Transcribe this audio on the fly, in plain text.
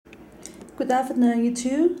Good afternoon, you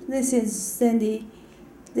two. This is Sandy.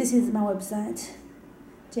 This is my website,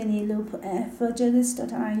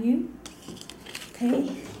 Jennynfljerseys.ru.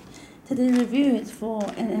 Okay, today's review is for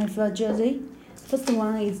NFL jersey. First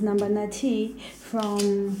one is number 90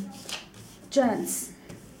 from Giants.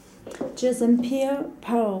 Pierre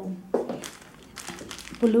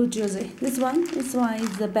blue jersey. This one is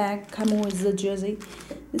the bag come with the jersey.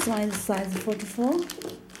 This one is size 44,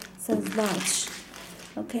 size large.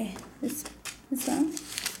 Okay, this one.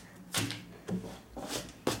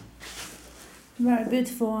 Very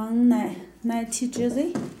beautiful one, 90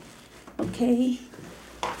 jersey. Okay.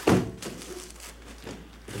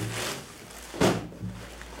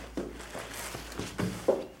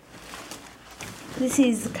 This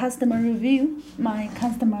is customer review. My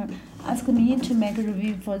customer asked me to make a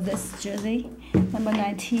review for this jersey, number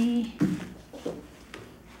 90.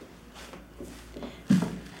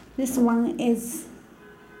 This one is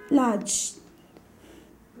large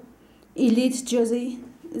elite jersey.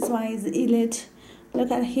 This one is elite.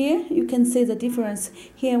 Look at here, you can see the difference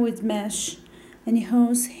here with mesh and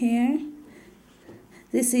holes here.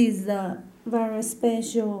 This is the very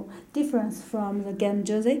special difference from the game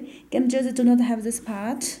jersey. Game jersey do not have this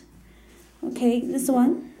part. Okay, this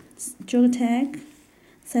one, jog tag,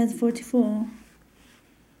 size 44.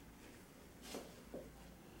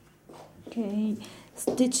 Okay,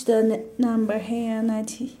 stitch the number here,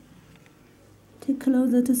 90. Take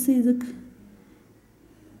closer to see the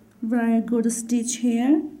very good stitch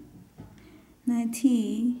here,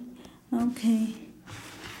 90. Okay,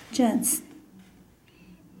 Giants.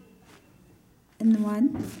 And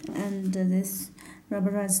one, and this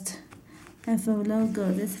rubberized NFL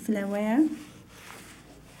logo, this flavor.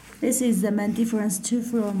 This is the main difference too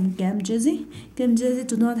from game jersey. Game jersey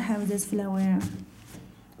do not have this flavor.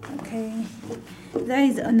 Okay, there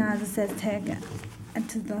is another size tag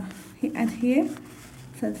at here,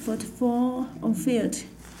 size 44 on field.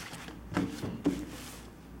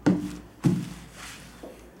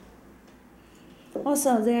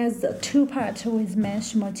 Also, there's two parts with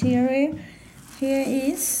mesh material. Here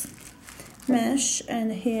is mesh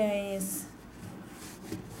and here is.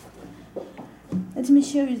 Let me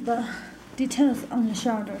show you the details on the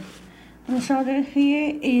shoulder. On the shoulder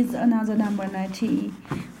here is another number 90,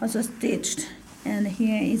 also stitched, and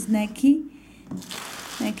here is Nike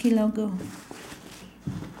logo.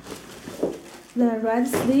 The red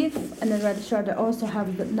sleeve and the red shoulder also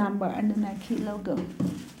have the number and the Nike logo.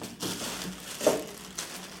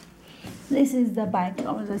 This is the back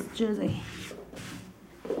of this jersey.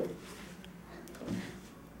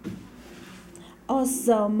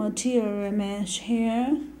 Also material mesh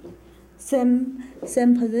here, same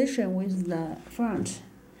position with the front.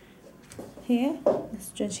 Here,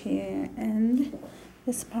 stretch here and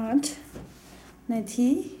this part,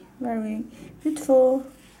 90, very beautiful.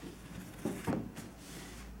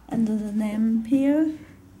 And the name Pierre.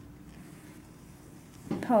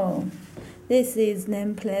 This is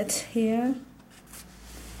nameplate here.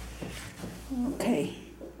 Okay.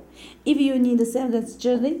 If you need to sell this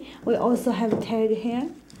jersey, we also have a tag here,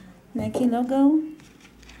 Nike logo,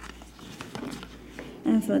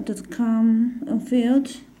 NFL.com on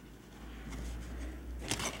field.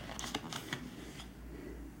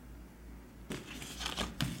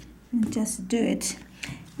 And just do it.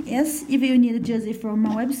 Yes, if you need a jersey from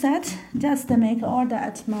my website, just make an order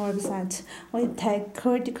at my website. We take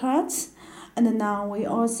credit cards, and now we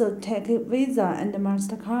also take Visa and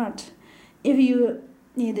MasterCard. If you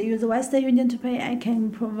need to use Western Union to pay, I can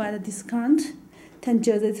provide a discount, 10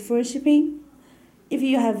 jerseys for shipping. If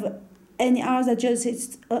you have any other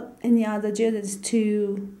jerseys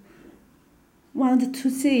to want to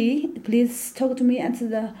see, please talk to me at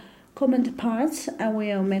the comment part. I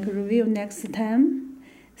will make a review next time.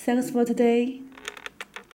 Thanks for today.